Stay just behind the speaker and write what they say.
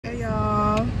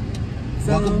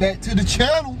So, welcome back to the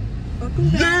channel. Welcome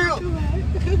back.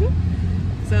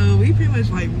 So we pretty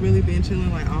much like really been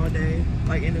chilling like all day,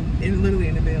 like literally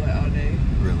in the bed like all day.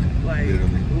 Really? Like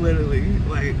literally.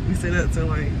 Like we stayed up till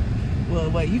like,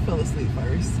 well, wait, you fell asleep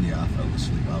first. Yeah, I fell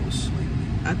asleep. I was sleepy.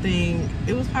 I think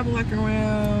it was probably like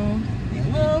around,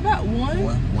 well, about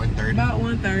 1:30. About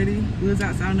 1:30. We was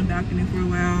outside on the balcony for a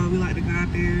while. We like to go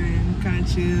out there and kind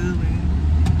of chill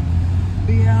and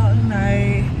be out at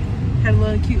night. Had a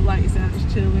little cute lights out,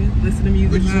 just chilling, listen to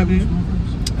music, vibing.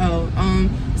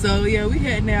 So yeah, we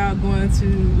heading out. We're going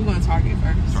to Target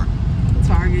first.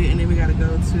 Target, and then we gotta go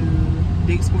to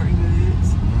Dick's Sporting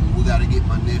Goods. We gotta get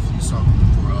my nephew something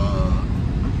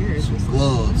for some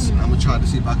gloves. I'm gonna try to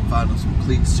see if I can find him some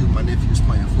cleats too. My nephew's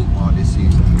playing football this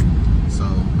season, so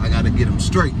I gotta get him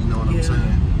straight. You know what I'm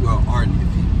saying? Well, our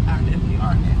nephew.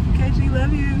 KG,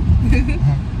 love you.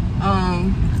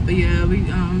 But yeah, we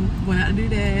went out to do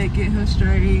that, get him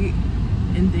straight,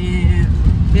 and then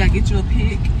we gotta get you a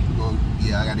pic.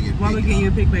 Yeah, I gotta get a pic. Why we getting you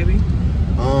a pic, baby?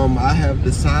 I have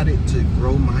decided to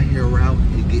grow my hair out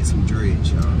and get some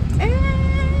dreads, y'all.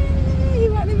 Hey,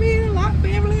 you about to be in a lot,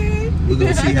 family. We're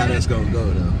gonna see how that's gonna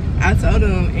go, though. I told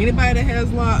them, anybody that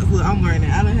has locks, look, I'm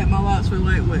learning. I done had my locks for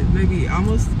like, what, maybe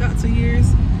almost about 2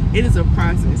 years. It is a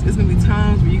process. It's gonna be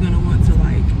times where you're gonna want to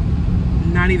like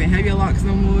not even have your locks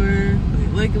no more.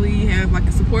 But luckily, you have like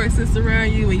a support system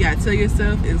around you, and you gotta tell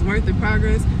yourself it's worth the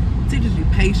progress. It teaches you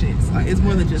patience. Like, it's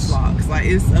more than just locks. Like,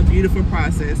 it's a beautiful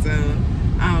process. So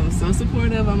I'm so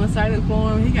supportive. I'm excited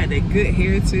for him. He got that good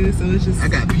hair too. So it's just, I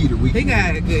got Peter. He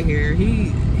got good hair.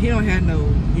 He don't have no,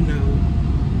 you know,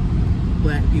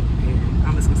 black people hair.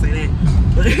 I'm just gonna say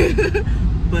that.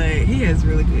 But he has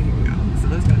really good hair, y'all. So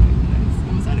it's gonna be nice.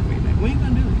 I'm excited for you. When you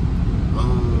gonna do it?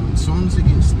 As soon as it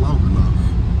gets long enough.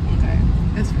 Okay,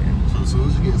 that's fair. So as soon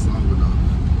as it gets long enough.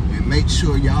 And make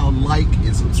sure y'all like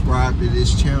and subscribe to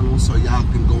this channel so y'all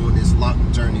can go on this lock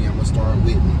journey I'm gonna start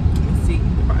with me. And see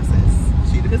the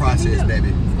process. See the process, baby.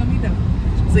 It's gonna be dope.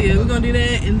 So yeah, we're gonna do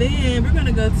that, and then we're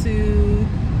gonna go to,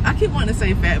 I keep wanting to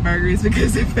say Fat Burgers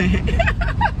because they're fat.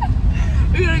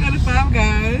 We're gonna go to Five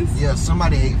Guys. Yeah,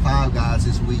 somebody ate Five Guys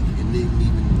this week and didn't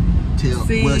even tell.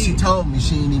 See, well, she told me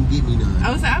she didn't even give me none.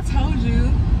 I told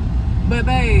you, but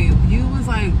babe, you was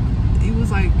like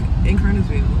in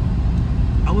Kernersville.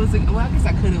 I wasn't. Well, I guess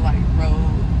I could have like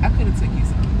rolled. I could have took you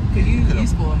some. Cause you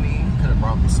spoiled me. Could have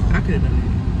brought me some. I could have done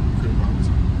it. Could have brought me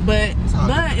some. But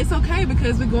it's okay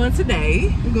because we're going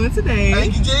today.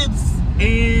 Thank you, James.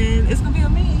 And it's gonna be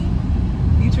on me.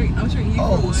 I'm treating you.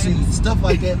 Oh, see, stuff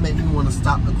like that make me want to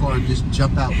stop the car and just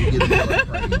jump out and get a blood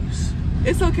praise.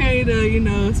 It's okay to, you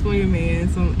know, spoil your man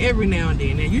some every now and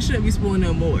then. Now, you shouldn't be spoiling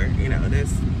no more. You know,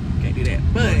 can't do that.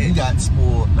 But you got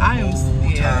spoiled the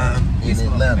whole time in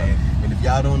Atlanta. And if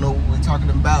y'all don't know what we're talking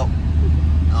about,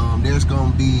 there's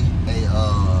gonna be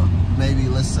a maybe,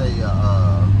 let's say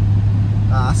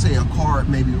I say a card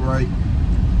maybe right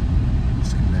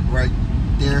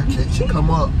there that should come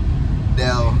up.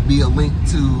 There'll be a link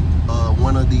to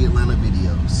one of the Atlanta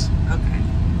videos. Okay,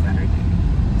 I heard that.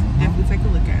 Definitely take a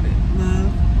look at it.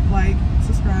 Love, like,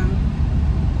 subscribe,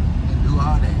 and do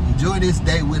all that. Enjoy this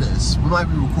day with us. We might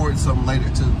be recording something later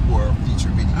too for a future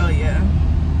video. Oh yeah.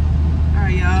 All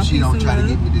right, y'all. She don't try to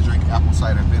get me to drink apple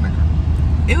cider vinegar.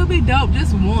 It would be dope,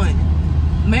 just one.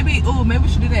 Maybe we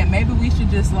should do that. Maybe we should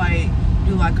just like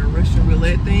do like a Russian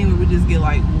roulette thing where we just get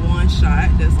like one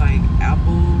shot that's like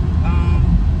apple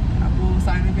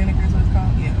cider vinegar is what it's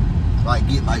called. Yeah. Like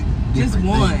get like just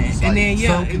one, things. and like, then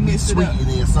some can be sweet, and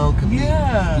then some can be.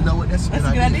 Yeah. You know what? That's a good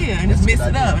idea. And just mix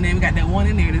it up, and then we got that one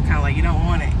in there that's kind of like you don't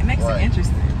want it. It makes it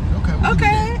interesting.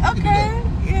 Okay.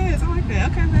 Yes, I like that.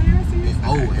 Okay, baby. I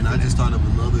see. And I just thought of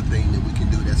another thing that we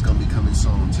can do that's gonna be coming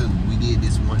soon too. We did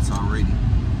this once already,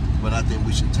 but I think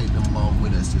we should take them along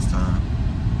with us this time.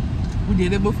 We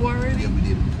did it before already? Yeah, we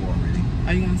did it before already.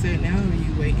 Are you gonna say it now, or are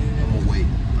you waiting? I'm gonna wait.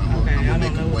 I'm gonna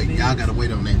make them wait. Y'all gotta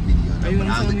wait on that video. Are you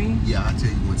gonna tell me? Yeah, I'll tell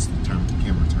you once the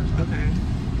camera turns on. Okay.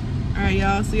 Alright,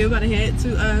 y'all. So you're about to head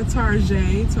to Target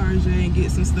and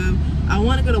get some stuff. I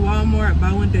want to go to Walmart, but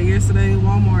I went there yesterday.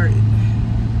 Walmart,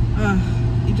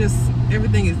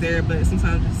 everything is there, but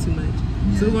sometimes it's too much.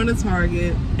 Yeah. So we're going to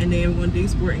Target, and then we're going to do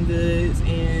Sporting Goods,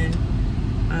 and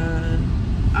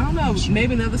I don't know,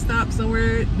 maybe another stop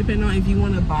somewhere, depending on if you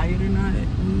want to buy it or not.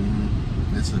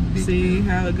 That's a big See deal.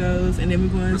 How it goes, and then we're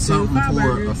going to something Five for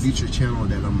Burgers. a future channel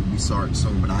that I'm gonna be starting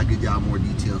soon, but I'll give y'all more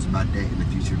details about that in a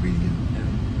future video. Yeah,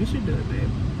 we should do it, babe.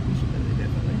 We should do it,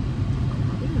 definitely.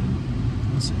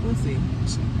 Yeah. We'll see.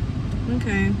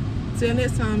 Okay. Till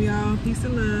next time, y'all. Peace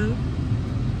and love.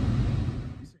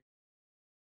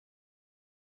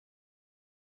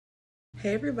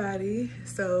 Hey everybody,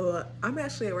 so I'm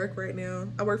actually at work right now.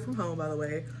 I work from home, by the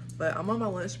way, but I'm on my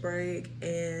lunch break,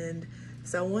 and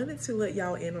so I wanted to let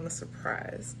y'all in on a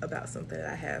surprise about something that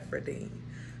I have for Dean.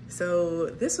 So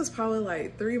this was probably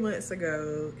like 3 months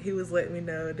ago. He was letting me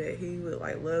know that he would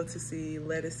like love to see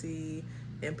Ledisi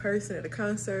in person at a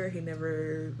concert. He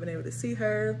never been able to see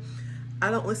her. I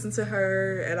don't listen to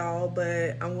her at all,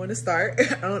 but I'm going to start.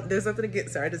 There's nothing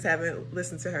against her, I just haven't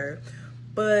listened to her.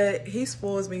 But he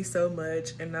spoils me so much,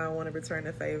 and I want to return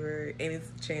the favor any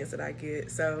chance that I get.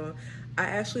 So I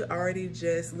actually already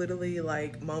just literally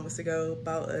like moments ago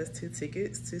bought us 2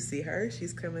 tickets to see her.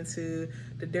 She's coming to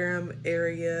the Durham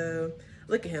area.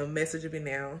 Look at him messaging me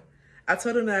now. I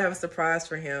told him that I have a surprise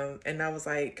for him, and I was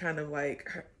like kind of like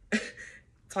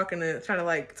trying to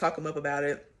like talk him up about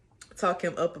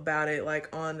it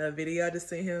like on the video I just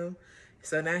sent him.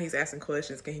 So now he's asking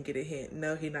questions. Can he get a hint?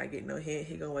 No, he not getting no hint.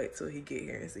 He gonna wait till he get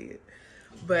here and see it.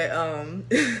 But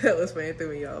that was funny,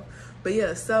 threw me off. But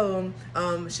yeah, so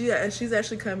she's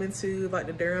actually coming to like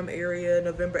the Durham area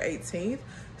November 18th.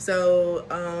 So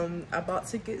I bought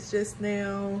tickets just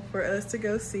now for us to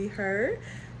go see her.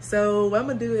 So what I'm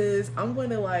gonna do is I'm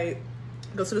gonna like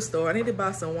go to the store. I need to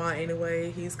buy some wine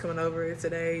anyway. He's coming over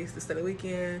today to stay the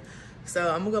weekend.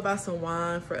 So I'm gonna go buy some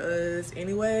wine for us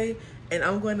anyway, and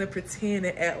I'm going to pretend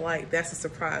and act like that's a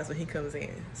surprise when he comes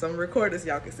in. So I'm gonna record this,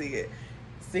 y'all can see it,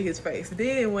 see his face.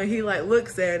 Then when he like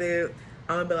looks at it,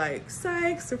 I'm gonna be like,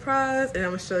 psych, surprise, and I'm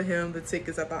gonna show him the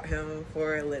tickets I bought him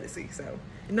for Ledisi. So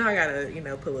you know I gotta, you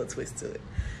know, put a little twist to it.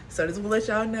 So just wanna let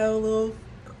y'all know a little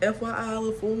FYI, a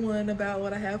little full one about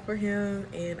what I have for him,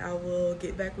 and I will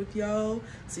get back with y'all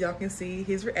so y'all can see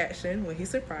his reaction when he's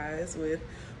surprised with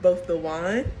both the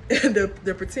wine,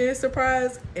 the pretend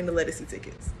surprise, and the Ledisi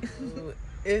tickets.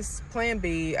 It's plan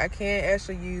B. I can't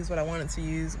actually use what I wanted to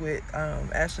use with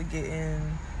actually getting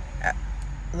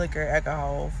liquor,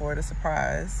 alcohol for the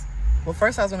surprise. Well,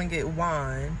 first I was gonna get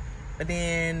wine, but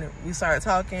then we started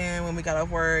talking when we got off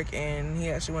work, and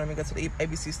he actually wanted me to go to the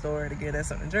ABC store to get us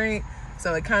something to drink.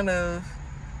 So it kind of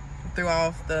threw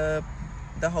off the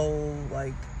whole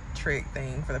like trick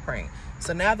thing for the prank.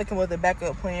 So now they come up with a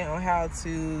backup plan on how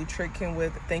to trick him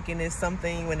with thinking it's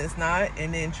something when it's not,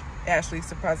 and then actually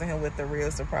surprising him with the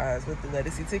real surprise with the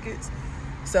Ledisi tickets.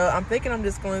 So I'm thinking I'm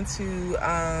just going to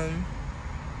I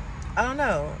don't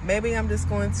know, maybe I'm just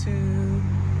going to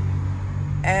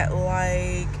act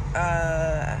like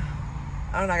I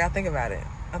don't know, I gotta think about it.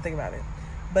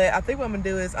 But I think what I'm gonna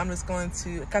do is I'm just going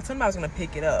to, I told him I was gonna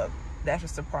pick it up. That's a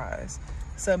surprise.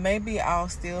 So maybe I'll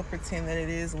still pretend that it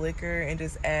is liquor and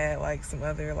just add like some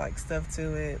other like stuff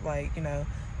to it. Like, you know,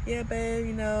 yeah, babe,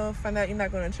 you know, find out you're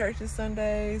not going to church this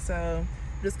Sunday. So I'm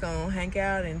just gonna hang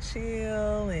out and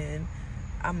chill, and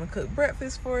I'm gonna cook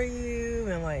breakfast for you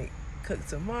and like cook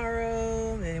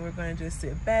tomorrow. And we're gonna just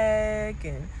sit back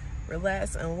and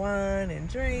relax, unwind, and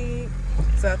drink.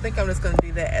 So I think I'm just gonna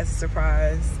do that as a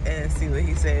surprise and see what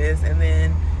he says. And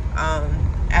then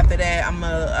after that, I'm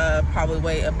gonna probably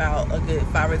wait about a good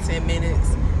 5 or 10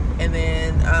 minutes, and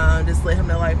then just let him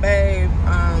know, like, babe,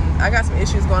 I got some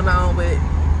issues going on with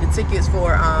the tickets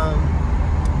for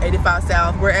 85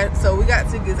 South. So we got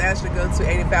tickets actually go to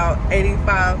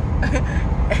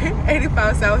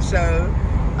 85 South show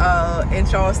in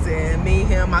Charleston. Me,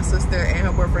 him, my sister, and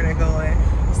her boyfriend are going.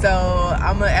 So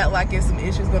I'm gonna act like there's some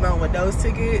issues going on with those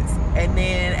tickets, and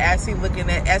then as he's looking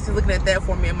at that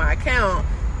for me in my account,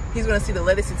 he's gonna see the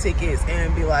Ledisi tickets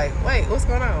and be like, wait, what's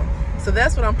going on? So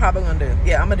that's what I'm probably gonna do.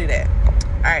 Yeah, I'm gonna do that.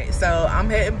 All right, so I'm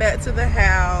heading back to the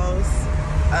house.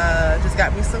 Just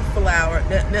got me some flour,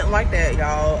 nothing like that,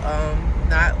 y'all.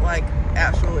 Not like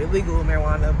actual illegal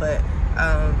marijuana, but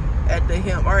at the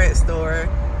hemp RX store,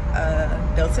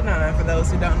 Delta 9, for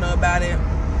those who don't know about it.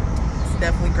 It's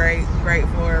definitely great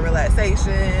for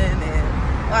relaxation and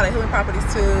a lot of healing properties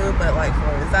too, but like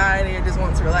for anxiety or just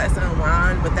wanting to relax and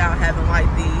unwind without having like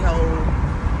the whole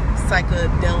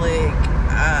psychedelic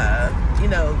you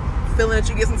know, feeling that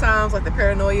you get sometimes, like the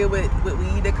paranoia with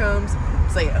weed that comes.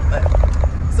 So yeah,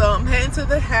 so I'm heading to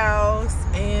the house,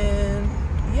 and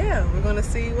yeah, we're gonna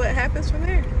see what happens from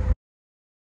there.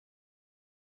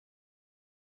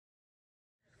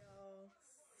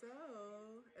 So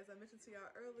as I mentioned to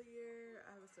y'all earlier,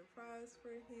 I have a surprise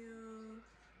for him.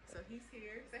 So he's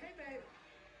here. Say hey, babe.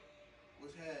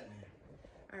 What's happening?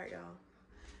 All right, y'all.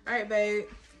 All right, babe.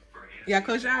 Y'all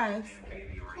close your eyes.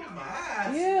 Close my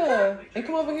eyes? Yeah. And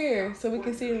come over here so we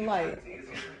can see the light.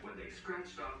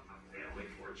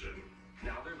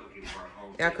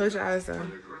 Y'all close your eyes, though.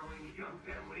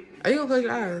 Are you gonna close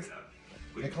your eyes?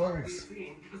 They close.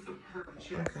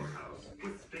 Okay.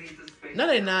 No,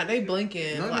 they're not. They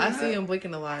blinking. No, I see them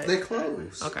blinking a lot. They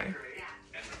close. Okay.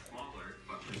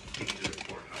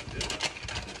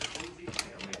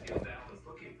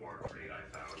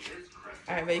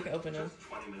 baby, you can open them.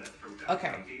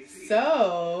 Okay,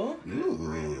 so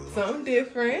something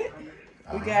different.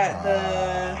 We got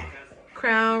the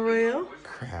Crown Royal.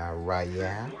 Crown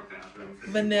Royal.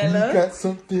 Vanilla. We got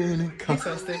something in common.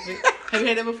 You're so stupid. Have you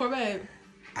had that before, babe?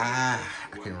 I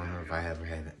can't remember if I ever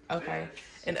had it. Okay.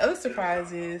 And other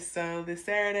surprises. So this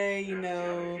Saturday, you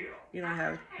don't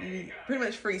have pretty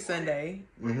much free Sunday.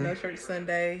 No church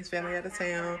Sunday. His family out of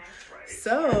town.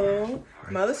 So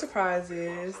my other surprise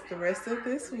is the rest of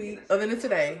this week, other than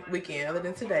today,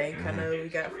 kind of we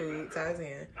got food ties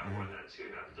in.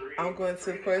 I'm going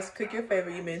to, of course, cook your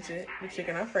favorite. You mentioned the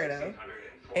chicken Alfredo.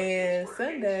 And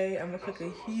Sunday, I'm gonna cook a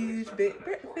huge big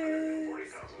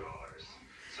breakfast.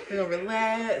 We're gonna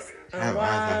relax,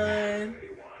 unwind.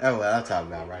 That's what I'm talking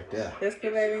about right there. That's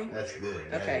good, baby? That's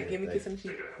good. Okay, give me kiss and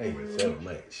cheek. Thank you so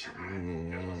much.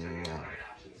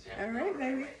 All right,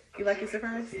 baby. You like your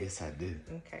surprise? Yes, I do.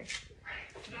 Okay.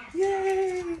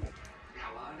 Yay!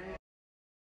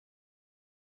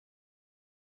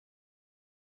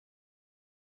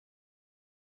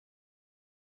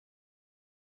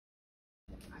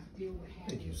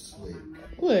 Thank you, slick.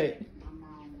 What?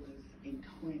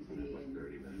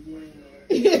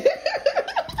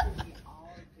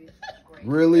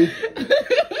 Really?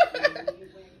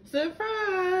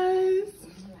 Surprise!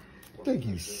 Thank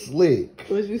you, slick.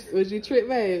 Was you trick,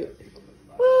 babe?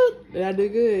 What? Did I do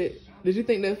good? Did you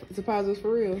think the surprise was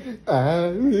for real?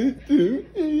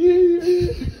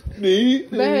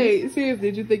 Babe, seriously,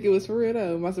 did you think it was for real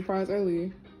though? My surprise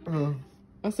earlier.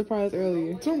 My surprise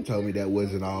earlier. Someone told me that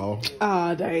wasn't all.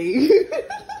 Ah, dang.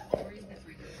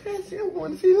 I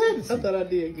want to see Legacy. I thought I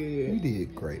did good. You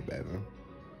did great, baby.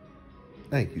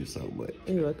 Thank you so much.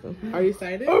 You're welcome. Are you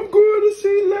excited? I'm going to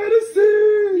see Legacy.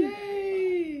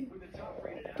 Yay!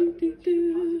 Do, do,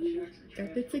 do.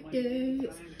 Got the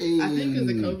tickets. Hey. I think it's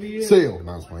a COVID. Sale.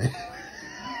 No, I was playing.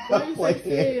 I'm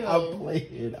playing.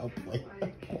 I'm playing.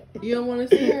 You don't want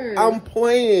to see her? I'm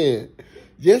playing.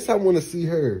 Yes, I want to see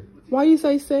her. Why you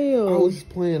say sale? I was just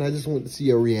playing. I just want to see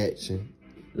her reaction.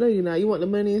 No, you're not. You want the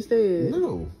money instead?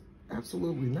 No,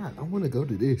 absolutely not. I want to go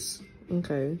to this.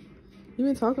 Okay. You've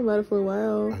been talking about it for a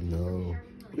while. I know.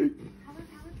 I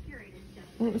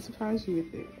want to surprise you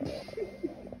with it.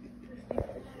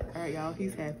 All right, y'all.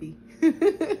 He's happy. He's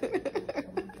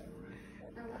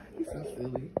so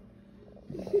silly.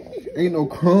 Ain't no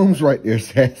crumbs right there,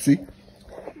 Sassy.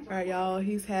 All right, y'all.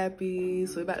 He's happy.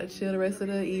 So we're about to chill the rest of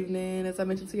the evening, as I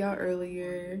mentioned to y'all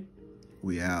earlier.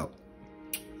 We out.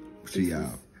 See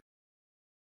y'all.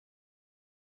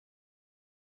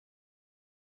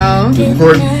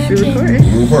 Recording. You're recording.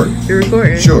 Recording. You're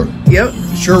recording. Sure. Yep.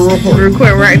 Sure, We're recording.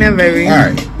 recording right now, baby. All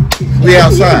right. We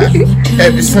outside.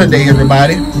 Happy Sunday,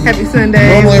 everybody. Happy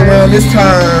Sunday. Normally around this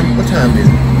time, what time is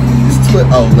it? It's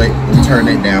oh, wait, we'll turn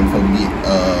that down before we get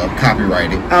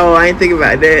copyrighted. Oh, I ain't thinking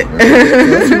about that.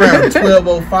 It's around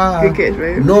 12:05. Good catch,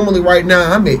 baby. Normally right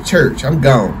now, I'm at church. I'm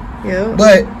gone. Yep.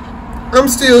 But I'm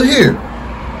still here.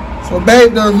 So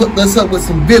babe done hooked us up with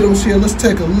some vittles here. Let's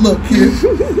take a look here.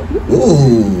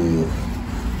 Ooh.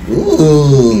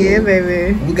 Ooh. Yeah,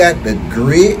 baby. We got the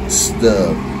grits,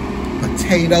 the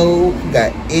potato, we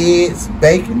got eggs,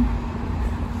 bacon,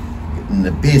 and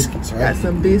the biscuits, right? Got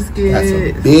some biscuits. Got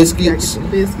some biscuits. Got some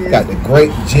biscuits. Got the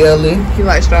grape jelly. You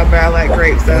like strawberry, I like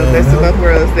grape, so that's the both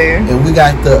worlds there. And we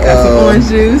got the Got some orange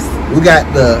juice. We got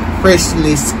the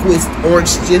freshly squeezed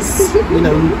orange juice. You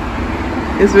know.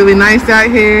 It's really nice out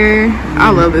here.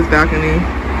 I love this balcony.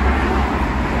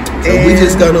 So we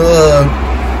just gonna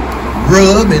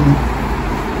rub and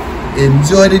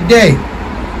enjoy the day.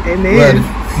 Amen. Well, a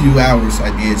few hours,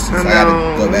 I guess, since I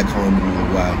gotta go back home in a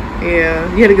little while.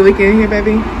 Yeah. You had a good weekend here,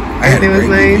 baby? I had a great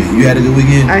weekend. You had a good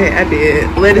weekend? I did.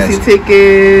 Legacy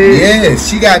tickets. Yes,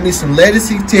 she got me some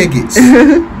Legacy tickets.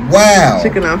 Wow.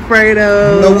 Chicken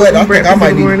Alfredo. You know what? I think I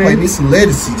might need to play me some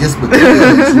Legacy just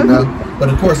because, you know. But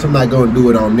of course, I'm not going to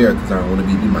do it on there because I don't want to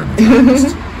be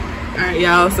demonetized. All right,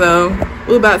 y'all. So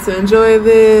we're about to enjoy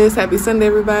this. Happy Sunday,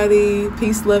 everybody.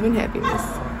 Peace, love, and happiness.